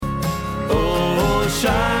Oh,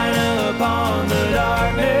 shine upon the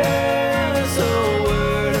darkness, oh,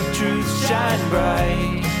 word of truth, shine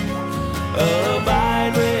bright.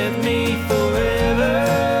 Abide with me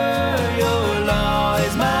forever, your law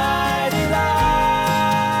is my delight.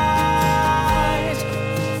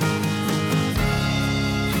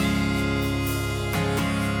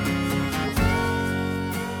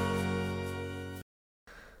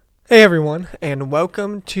 Hey everyone, and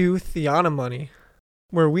welcome to Theonomony,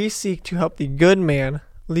 where we seek to help the good man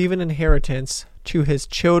leave an inheritance to his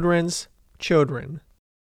children's children.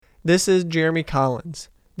 This is Jeremy Collins,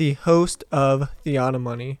 the host of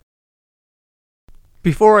Theonomony.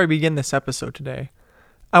 Before I begin this episode today,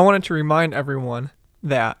 I wanted to remind everyone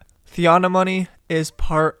that Theonomony is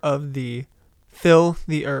part of the Fill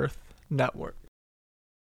the Earth network.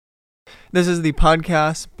 This is the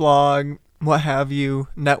podcast, blog, what have you,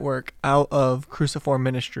 network out of Cruciform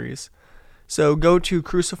Ministries. So go to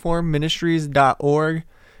cruciformministries.org,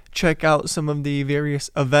 check out some of the various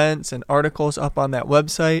events and articles up on that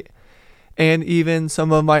website, and even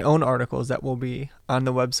some of my own articles that will be on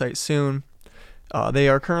the website soon. They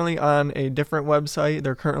are currently on a different website.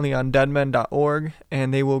 They're currently on deadmen.org,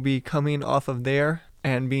 and they will be coming off of there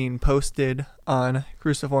and being posted on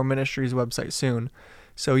Cruciform Ministries website soon.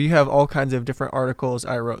 So you have all kinds of different articles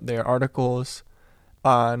I wrote there. Articles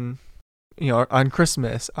on, on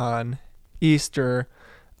Christmas, on Easter,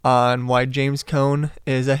 on why James Cone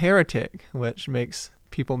is a heretic, which makes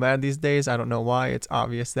people mad these days. I don't know why. It's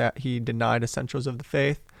obvious that he denied essentials of the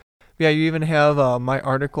faith. Yeah, you even have my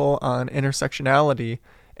article on intersectionality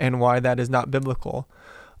and why that is not biblical.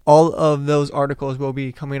 All of those articles will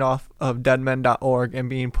be coming off of deadmen.org and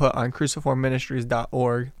being put on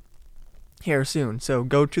cruciformministries.org here soon. So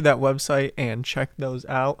go to that website and check those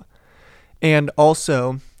out. And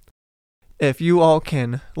also, if you all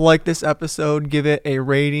can like this episode, give it a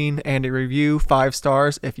rating and a review, 5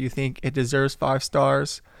 stars if you think it deserves 5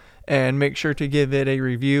 stars. And make sure to give it a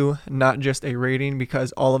review, not just a rating,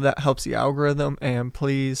 because all of that helps the algorithm. And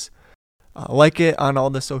please like it on all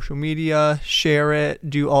the social media, share it,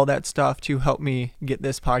 do all that stuff to help me get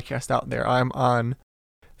this podcast out there. I'm on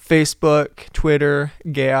Facebook, Twitter,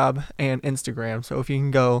 Gab, and Instagram. So if you can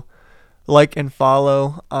go like and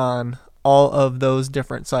follow on all of those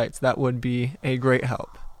different sites, that would be a great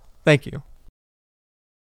help. Thank you.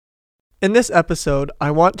 In this episode, I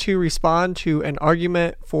want to respond to an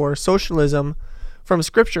argument for socialism from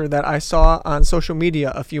scripture that I saw on social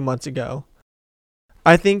media a few months ago.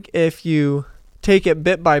 I think if you take it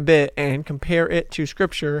bit by bit and compare it to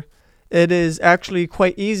scripture, it is actually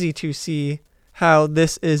quite easy to see how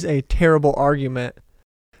this is a terrible argument.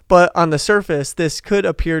 But on the surface, this could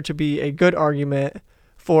appear to be a good argument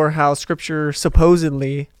for how scripture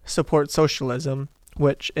supposedly supports socialism,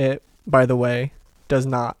 which it, by the way, does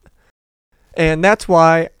not. And that's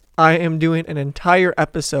why I am doing an entire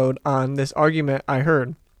episode on this argument I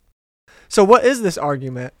heard. So what is this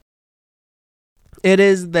argument? It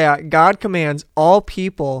is that God commands all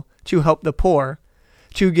people to help the poor,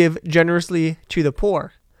 to give generously to the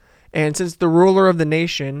poor. And since the ruler of the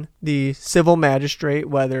nation, the civil magistrate,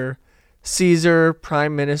 whether Caesar,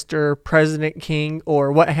 prime minister, president, king, or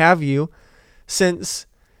what have you, since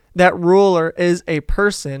that ruler is a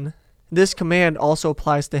person, this command also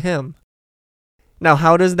applies to him. Now,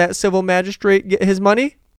 how does that civil magistrate get his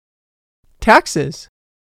money? Taxes.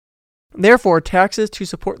 Therefore, taxes to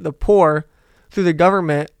support the poor through the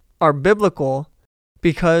government are biblical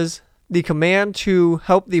because the command to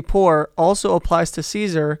help the poor also applies to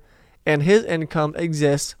Caesar, and his income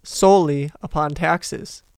exists solely upon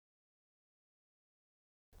taxes.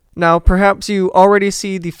 Now, perhaps you already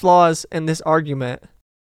see the flaws in this argument.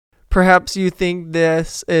 Perhaps you think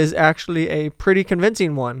this is actually a pretty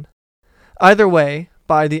convincing one. Either way,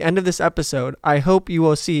 by the end of this episode, I hope you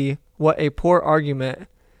will see what a poor argument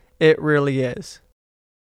it really is.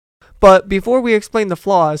 But before we explain the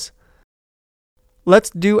flaws, let's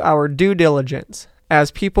do our due diligence as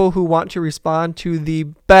people who want to respond to the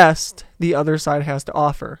best the other side has to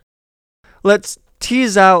offer. Let's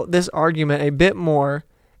tease out this argument a bit more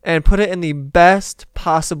and put it in the best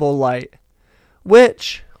possible light,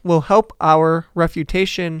 which will help our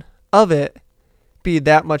refutation of it be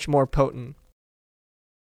that much more potent.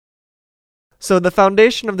 So the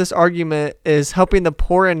foundation of this argument is helping the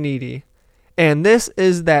poor and needy, and this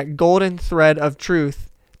is that golden thread of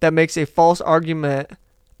truth that makes a false argument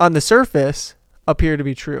on the surface appear to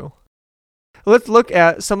be true. Let's look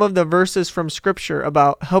at some of the verses from Scripture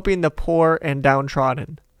about helping the poor and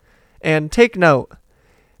downtrodden. And take note,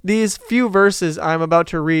 these few verses I'm about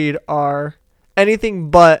to read are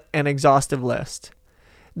anything but an exhaustive list.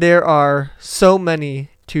 There are so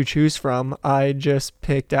many to choose from. I just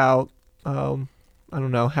picked out,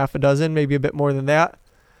 half a dozen, maybe a bit more than that.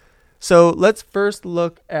 So let's first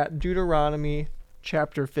look at Deuteronomy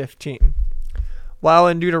chapter 15. While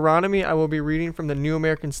in Deuteronomy, I will be reading from the New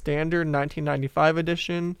American Standard 1995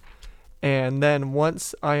 edition. And then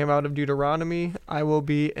once I am out of Deuteronomy, I will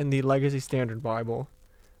be in the Legacy Standard Bible.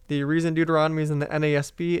 The reason Deuteronomy is in the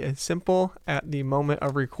NASB is simple. At the moment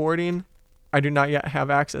of recording, I do not yet have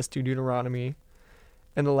access to Deuteronomy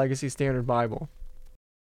in the Legacy Standard Bible.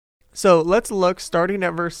 So let's look starting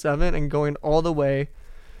at verse 7 and going all the way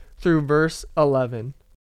through verse 11.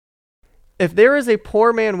 If there is a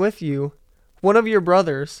poor man with you, one of your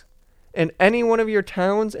brothers, in any one of your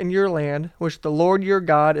towns in your land, which the Lord your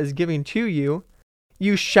God is giving to you,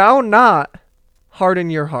 you shall not harden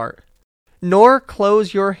your heart, nor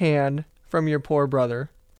close your hand from your poor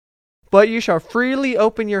brother. But you shall freely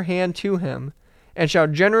open your hand to him, and shall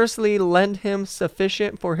generously lend him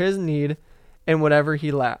sufficient for his need and whatever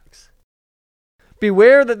he lacks.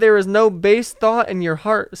 Beware that there is no base thought in your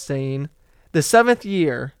heart, saying, the 7th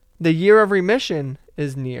year, the year of remission,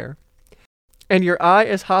 is near. And your eye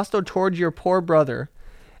is hostile towards your poor brother,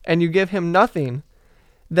 and you give him nothing,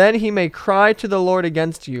 then he may cry to the Lord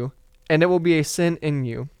against you, and it will be a sin in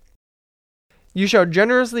you. You shall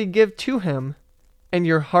generously give to him, and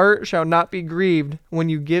your heart shall not be grieved when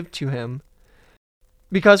you give to him.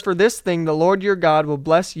 Because for this thing the Lord your God will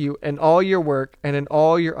bless you in all your work and in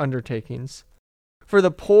all your undertakings. For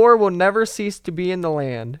the poor will never cease to be in the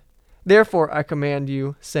land. Therefore I command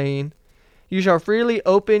you, saying, you shall freely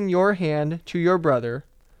open your hand to your brother,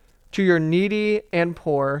 to your needy and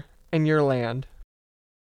poor in your land.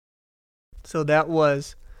 So that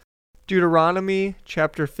was Deuteronomy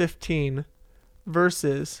chapter 15,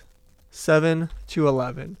 verses 7 to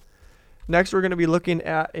 11. Next, we're going to be looking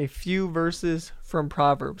at a few verses from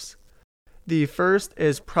Proverbs. The first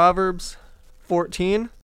is Proverbs 14,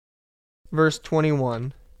 verse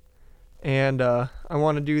 21. And I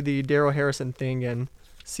want to do the Daryl Harrison thing and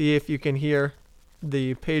see if you can hear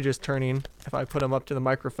the pages turning if I put them up to the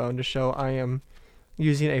microphone to show I am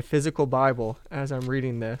using a physical Bible as I'm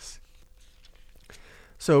reading this.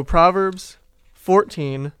 So Proverbs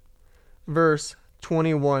 14, verse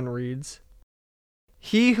 21 reads,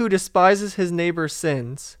 he who despises his neighbor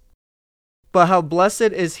sins, but how blessed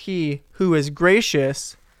is he who is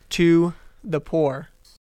gracious to the poor.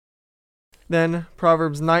 Then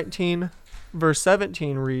Proverbs 19, verse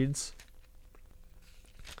 17 reads,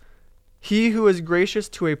 he who is gracious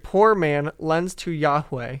to a poor man lends to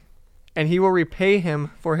Yahweh, and he will repay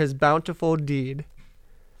him for his bountiful deed.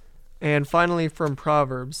 And finally from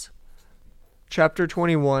Proverbs, chapter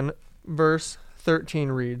 21, verse 13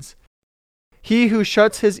 reads, he who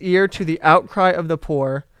shuts his ear to the outcry of the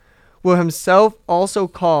poor will himself also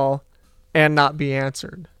call and not be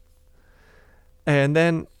answered. And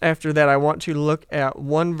then after that, I want to look at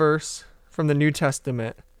one verse from the New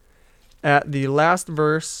Testament, at the last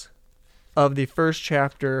verse of the first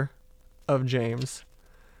chapter of James.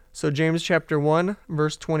 So James chapter 1,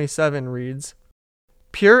 verse 27 reads,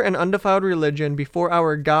 pure and undefiled religion before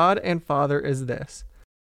our God and Father is this,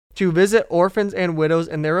 to visit orphans and widows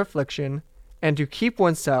in their affliction, and to keep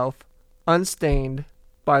oneself unstained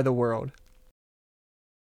by the world.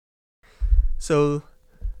 So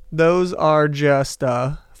those are just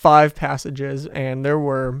 5 passages, and there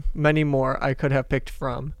were many more I could have picked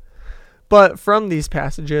from. But from these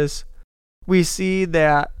passages, we see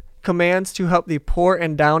that commands to help the poor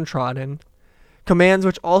and downtrodden, commands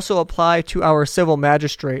which also apply to our civil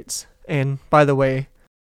magistrates. And by the way,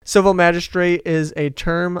 civil magistrate is a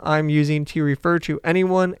term I'm using to refer to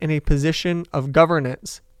anyone in a position of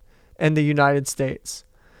governance in the United States.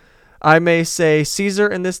 I may say Caesar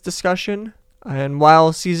in this discussion, and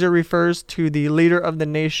while Caesar refers to the leader of the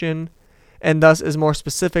nation and thus is more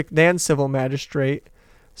specific than civil magistrate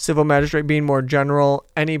being more general,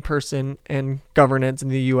 any person in governance in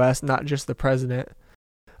the U.S., not just the president,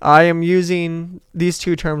 I am using these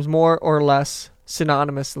two terms more or less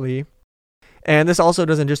synonymously. And this also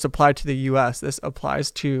doesn't just apply to the U.S., this applies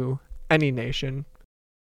to any nation.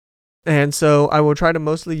 And so I will try to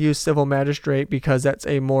mostly use civil magistrate because that's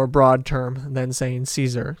a more broad term than saying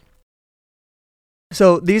Caesar.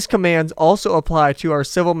 So these commands also apply to our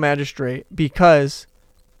civil magistrate because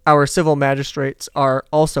our civil magistrates are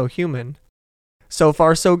also human. So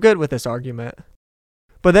far, so good with this argument.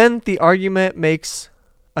 But then the argument makes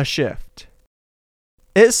a shift.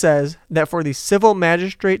 It says that for the civil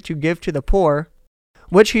magistrate to give to the poor,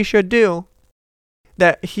 which he should do,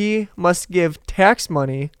 that he must give tax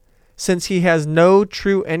money since he has no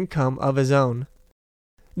true income of his own.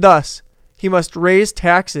 Thus, he must raise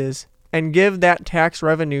taxes and give that tax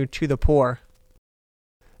revenue to the poor.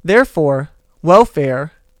 Therefore,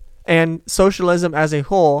 welfare and socialism as a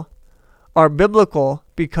whole are biblical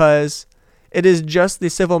because it is just the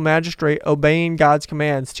civil magistrate obeying God's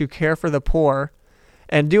commands to care for the poor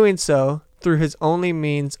and doing so through his only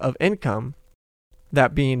means of income,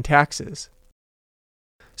 that being taxes.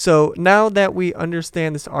 So now that we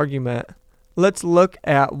understand this argument, let's look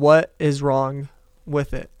at what is wrong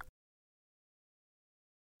with it.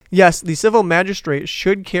 Yes, the civil magistrate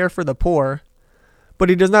should care for the poor, but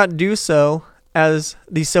he does not do so as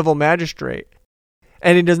the civil magistrate,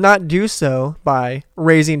 and he does not do so by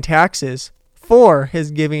raising taxes for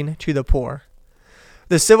his giving to the poor.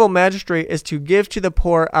 The civil magistrate is to give to the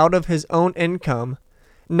poor out of his own income,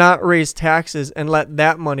 not raise taxes and let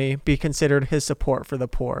that money be considered his support for the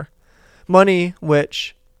poor. Money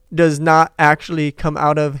which does not actually come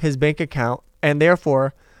out of his bank account and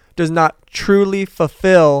therefore does not truly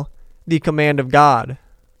fulfill the command of God,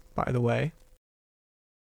 by the way.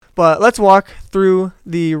 But let's walk through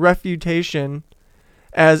the refutation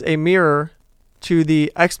as a mirror to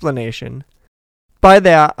the explanation. By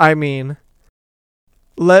that, I mean,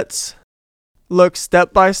 let's look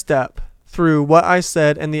step by step through what I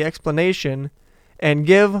said in the explanation and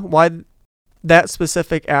give why that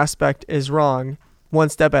specific aspect is wrong, one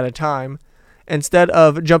step at a time, instead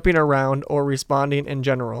of jumping around or responding in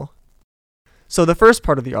general. So the first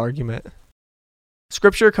part of the argument.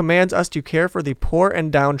 Scripture commands us to care for the poor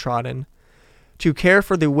and downtrodden, to care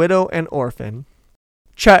for the widow and orphan.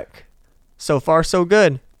 Check. So far, so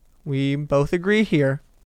good. We both agree here.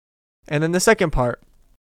 And then the second part.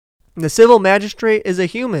 The civil magistrate is a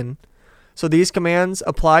human, so these commands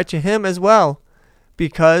apply to him as well,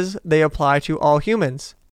 because they apply to all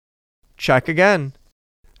humans. Check again.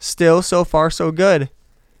 Still so far, so good.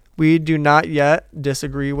 We do not yet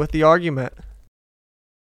disagree with the argument.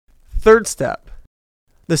 Third step.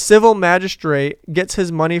 The civil magistrate gets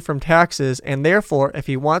his money from taxes, and therefore, if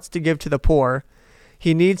he wants to give to the poor,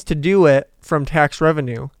 he needs to do it from tax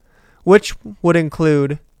revenue, which would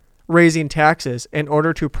include raising taxes in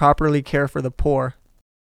order to properly care for the poor.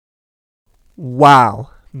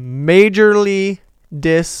 Wow. Majorly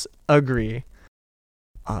disagree.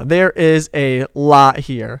 There is a lot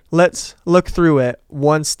here. Let's look through it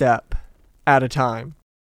one step at a time.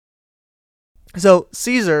 So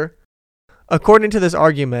Caesar, according to this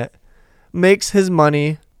argument, makes his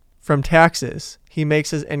money from taxes. He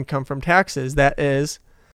makes his income from taxes. That is,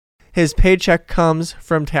 his paycheck comes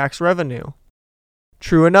from tax revenue.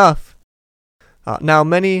 True enough. Now,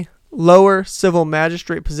 many lower civil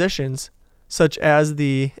magistrate positions, such as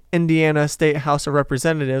the Indiana State House of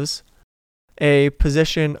Representatives, a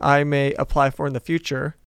position I may apply for in the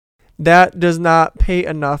future, that does not pay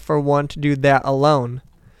enough for one to do that alone,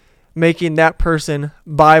 making that person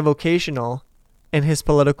bivocational in his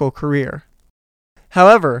political career.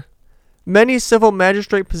 However, many civil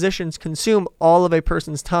magistrate positions consume all of a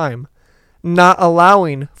person's time, not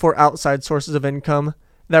allowing for outside sources of income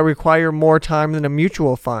that require more time than a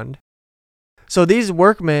mutual fund. So these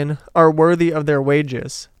workmen are worthy of their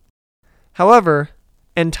wages. However,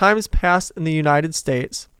 in times past in the United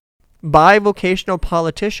States, bivocational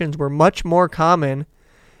politicians were much more common,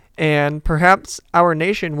 and perhaps our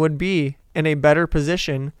nation would be in a better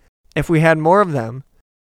position if we had more of them.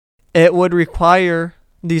 It would require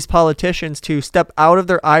these politicians to step out of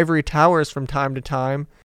their ivory towers from time to time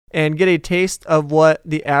and get a taste of what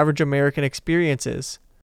the average American experiences,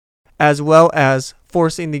 as well as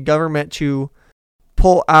forcing the government to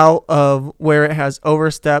pull out of where it has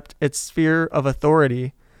overstepped its sphere of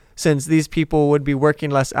authority, since these people would be working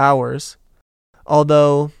less hours,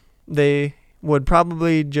 although they would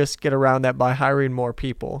probably just get around that by hiring more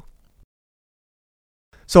people.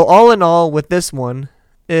 So all in all, with this one,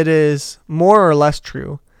 it is more or less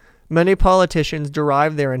true. Many politicians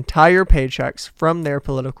derive their entire paychecks from their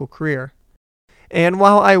political career. And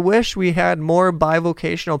while I wish we had more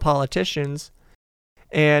bivocational politicians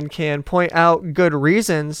and can point out good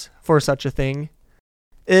reasons for such a thing,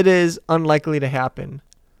 it is unlikely to happen.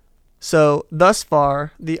 So thus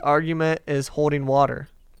far, the argument is holding water.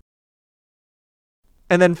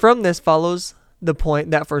 And then from this follows the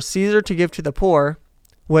point that for Caesar to give to the poor,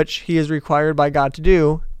 which he is required by God to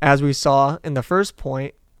do, as we saw in the first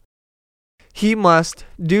point, he must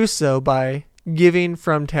do so by giving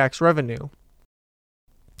from tax revenue.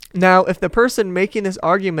 Now, if the person making this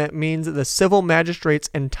argument means that the civil magistrate's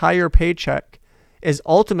entire paycheck is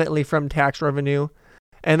ultimately from tax revenue,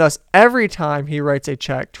 and thus every time he writes a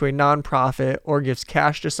check to a nonprofit or gives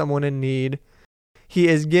cash to someone in need, he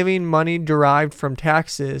is giving money derived from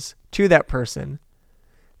taxes to that person,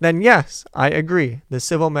 then yes, I agree. The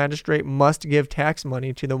civil magistrate must give tax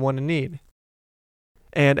money to the one in need.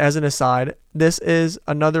 And as an aside, this is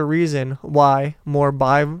another reason why more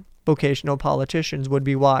bivocational politicians would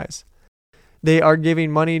be wise. They are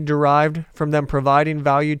giving money derived from them providing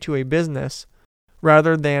value to a business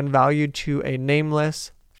rather than value to a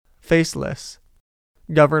nameless, faceless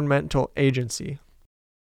governmental agency.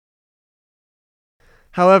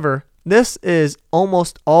 However, this is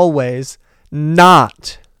almost always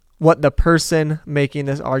not what the person making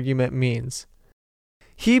this argument means.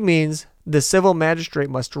 He means the civil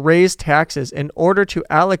magistrate must raise taxes in order to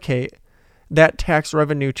allocate that tax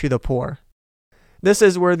revenue to the poor. This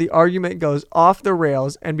is where the argument goes off the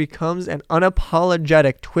rails and becomes an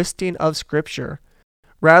unapologetic twisting of Scripture,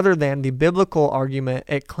 rather than the biblical argument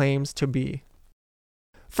it claims to be.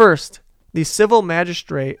 First, the civil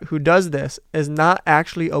magistrate who does this is not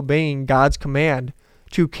actually obeying God's command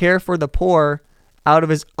to care for the poor out of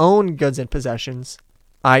his own goods and possessions,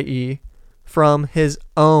 i.e., from his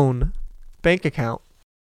own bank account.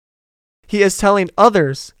 He is telling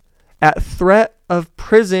others, at threat of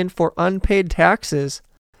prison for unpaid taxes,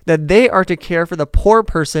 that they are to care for the poor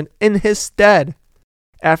person in his stead,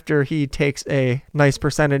 after he takes a nice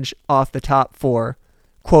percentage off the top for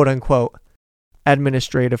quote-unquote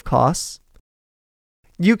administrative costs.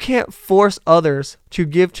 You can't force others to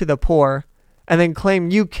give to the poor and then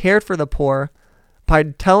claim you cared for the poor by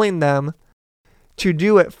telling them to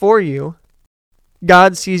do it for you.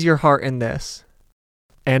 God sees your heart in this,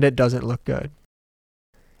 and it doesn't look good.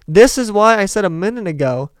 This is why I said a minute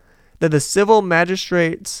ago that the civil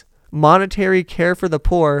magistrate's monetary care for the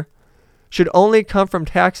poor should only come from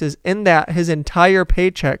taxes, in that his entire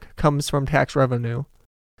paycheck comes from tax revenue,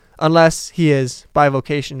 unless he is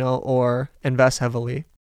bivocational or invests heavily.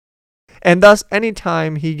 And thus,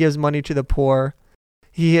 anytime he gives money to the poor,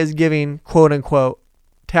 he is giving quote-unquote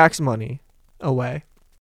tax money away.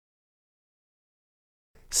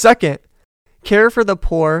 Second, care for the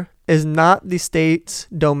poor is not the state's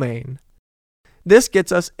domain. This gets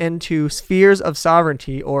us into spheres of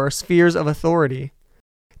sovereignty or spheres of authority.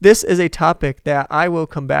 This is a topic that I will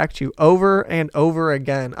come back to over and over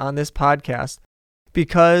again on this podcast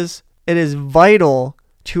because it is vital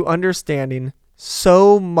to understanding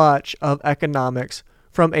so much of economics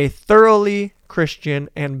from a thoroughly Christian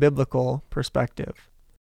and biblical perspective.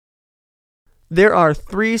 There are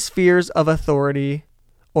 3 spheres of authority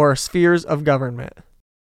or spheres of government.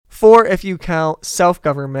 4 if you count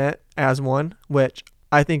self-government as one, which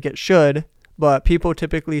I think it should, but people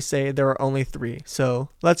typically say there are only 3, so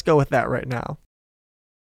let's go with that right now.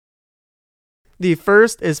 The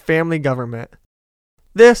first is family government.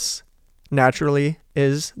 This, naturally,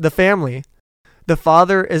 is the family. The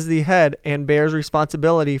father is the head and bears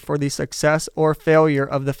responsibility for the success or failure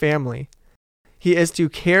of the family. He is to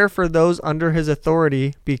care for those under his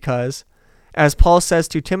authority because, as Paul says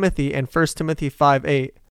to Timothy in 1 Timothy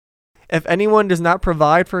 5:8, if anyone does not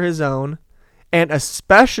provide for his own, and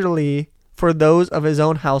especially for those of his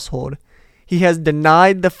own household, he has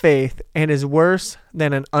denied the faith and is worse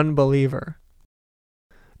than an unbeliever.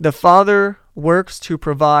 The father works to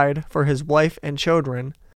provide for his wife and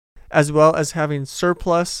children, as well as having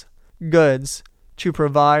surplus goods to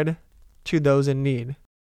provide to those in need.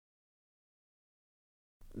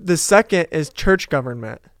 The second is church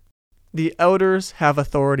government. The elders have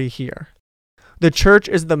authority here. The church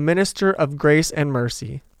is the minister of grace and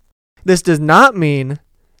mercy. This does not mean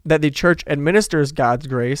that the church administers God's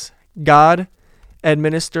grace. God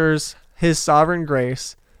administers his sovereign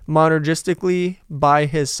grace monergistically by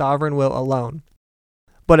his sovereign will alone.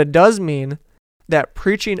 But it does mean that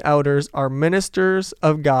preaching elders are ministers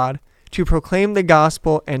of God to proclaim the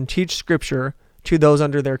gospel and teach Scripture to those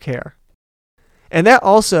under their care. And that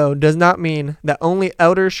also does not mean that only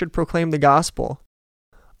elders should proclaim the gospel.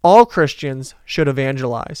 All Christians should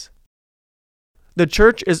evangelize. The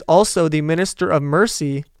church is also the minister of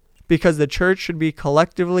mercy because the church should be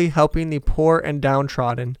collectively helping the poor and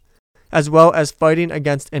downtrodden, as well as fighting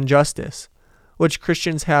against injustice, which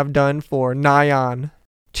Christians have done for nigh on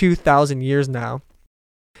 2,000 years now.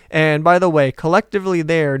 And by the way, collectively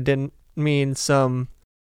there didn't mean some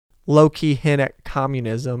low-key hint at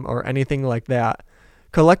communism or anything like that.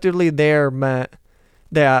 Collectively there meant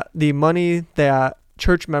that the money that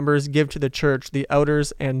church members give to the church, the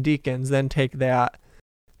elders and deacons then take that,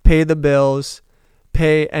 pay the bills,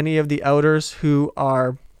 pay any of the elders who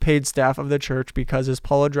are paid staff of the church, because as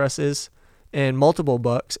Paul addresses in multiple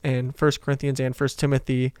books, in 1 Corinthians and 1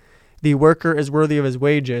 Timothy, the worker is worthy of his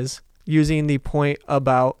wages, using the point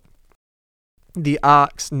about the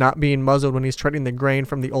ox not being muzzled when he's treading the grain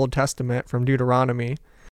from the Old Testament, from Deuteronomy.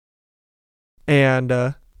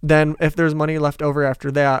 And then if there's money left over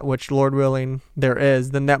after that, which Lord willing there is,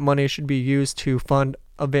 then that money should be used to fund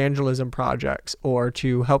evangelism projects or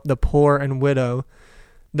to help the poor and widow,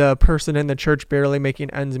 the person in the church barely making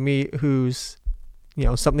ends meet who's,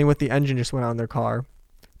 something with the engine just went out in their car.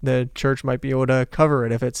 The church might be able to cover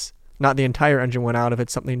it if it's not the entire engine went out, if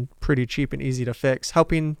it's something pretty cheap and easy to fix.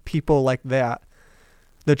 Helping people like that,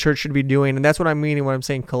 the church should be doing. And that's what I'm meaning when I'm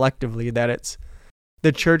saying collectively, that it's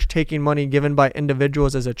the church taking money given by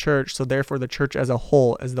individuals as a church, so therefore the church as a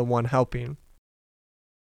whole is the one helping.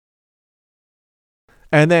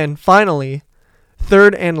 And then finally,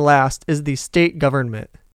 third and last is the state government,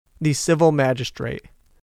 the civil magistrate.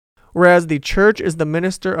 Whereas the church is the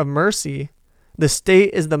minister of mercy, the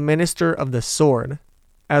state is the minister of the sword,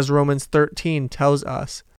 as Romans 13 tells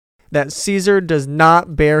us, that Caesar does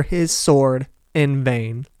not bear his sword in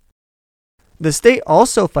vain. The state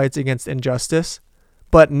also fights against injustice,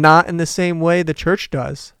 but not in the same way the church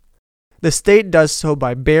does. The state does so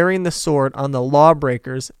by bearing the sword on the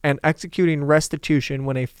lawbreakers and executing restitution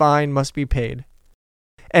when a fine must be paid.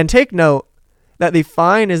 And take note that the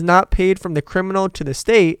fine is not paid from the criminal to the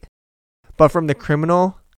state, but from the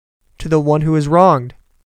criminal to the one who is wronged.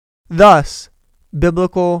 Thus,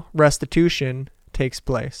 biblical restitution takes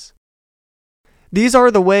place. These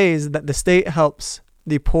are the ways that the state helps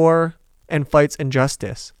the poor and fights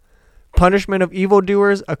injustice. Punishment of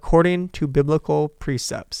evildoers according to biblical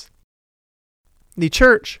precepts. The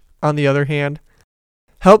church, on the other hand,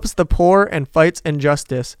 helps the poor and fights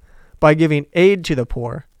injustice by giving aid to the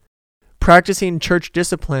poor, practicing church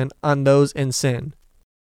discipline on those in sin,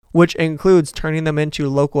 which includes turning them into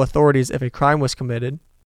local authorities if a crime was committed,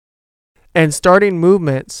 and starting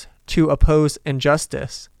movements to oppose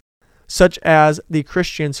injustice, such as the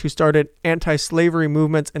Christians who started anti-slavery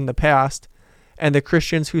movements in the past and the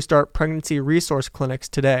Christians who start pregnancy resource clinics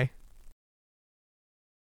today.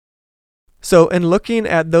 So in looking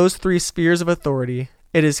at those three spheres of authority,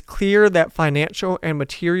 it is clear that financial and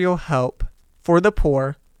material help for the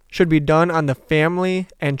poor should be done on the family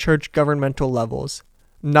and church governmental levels,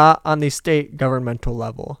 not on the state governmental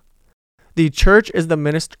level. The church is the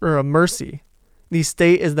minister of mercy. The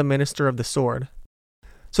state is the minister of the sword.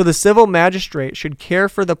 So the civil magistrate should care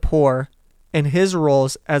for the poor in his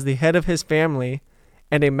roles as the head of his family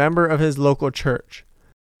and a member of his local church,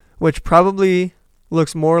 which probably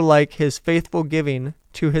looks more like his faithful giving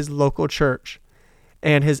to his local church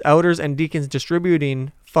and his elders and deacons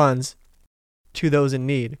distributing funds to those in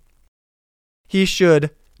need. He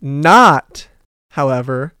should not,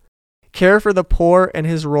 however, care for the poor in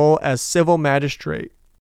his role as civil magistrate,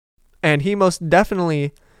 and he most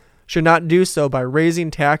definitely should not do so by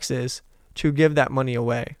raising taxes to give that money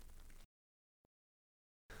away.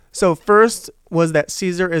 So first was that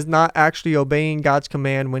Caesar is not actually obeying God's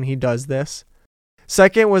command when he does this.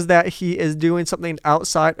 Second was that he is doing something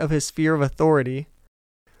outside of his sphere of authority.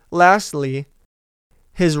 Lastly,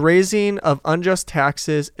 his raising of unjust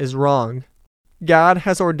taxes is wrong. God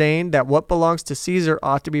has ordained that what belongs to Caesar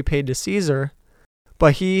ought to be paid to Caesar,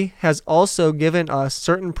 but he has also given us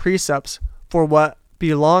certain precepts for what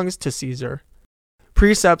belongs to Caesar,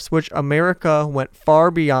 precepts which America went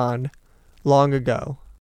far beyond long ago.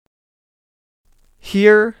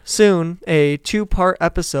 Here soon, a 2-part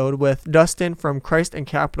episode with Dustin from Christ and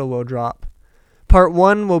Capital will drop. Part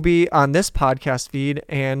 1 will be on this podcast feed,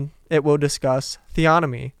 and it will discuss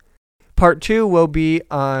theonomy. Part 2 will be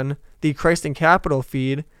on the Christ and Capital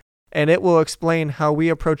feed, and it will explain how we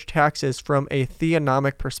approach taxes from a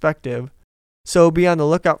theonomic perspective. So be on the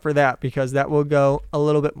lookout for that, because that will go a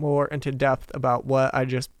little bit more into depth about what I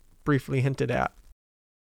just briefly hinted at.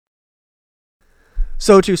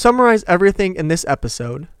 So to summarize everything in this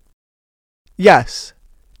episode, yes,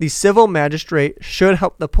 the civil magistrate should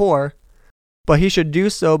help the poor, but he should do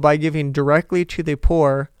so by giving directly to the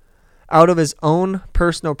poor out of his own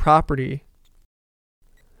personal property.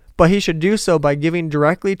 But he should do so by giving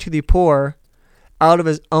directly to the poor out of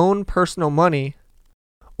his own personal money,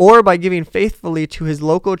 or by giving faithfully to his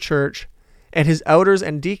local church, and his elders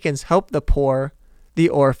and deacons help the poor, the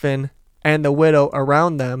orphan, and the widow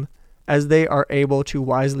around them as they are able to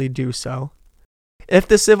wisely do so. If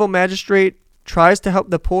the civil magistrate tries to help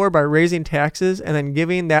the poor by raising taxes and then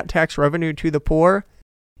giving that tax revenue to the poor,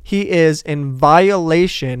 he is in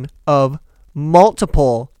violation of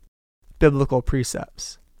multiple biblical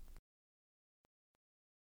precepts.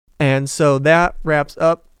 And so that wraps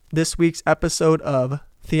up this week's episode of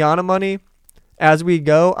Theonomoney. As we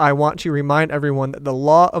go, I want to remind everyone that the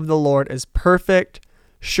law of the Lord is perfect,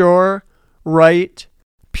 sure, right,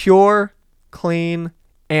 pure, clean,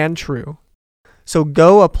 and true. So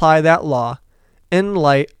go apply that law in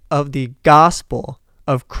light of the gospel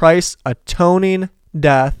of Christ's atoning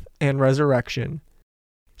death and resurrection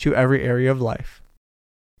to every area of life.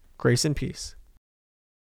 Grace and peace.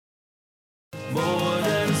 More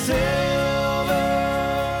than silver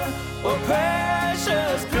or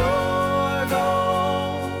precious pure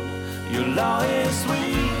gold, your law is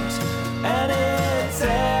sweet and it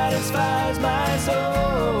satisfies my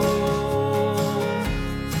soul.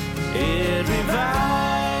 It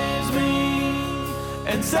revives me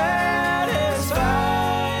and satisfies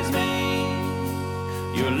me.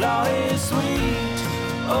 Your law is sweet,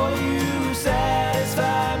 oh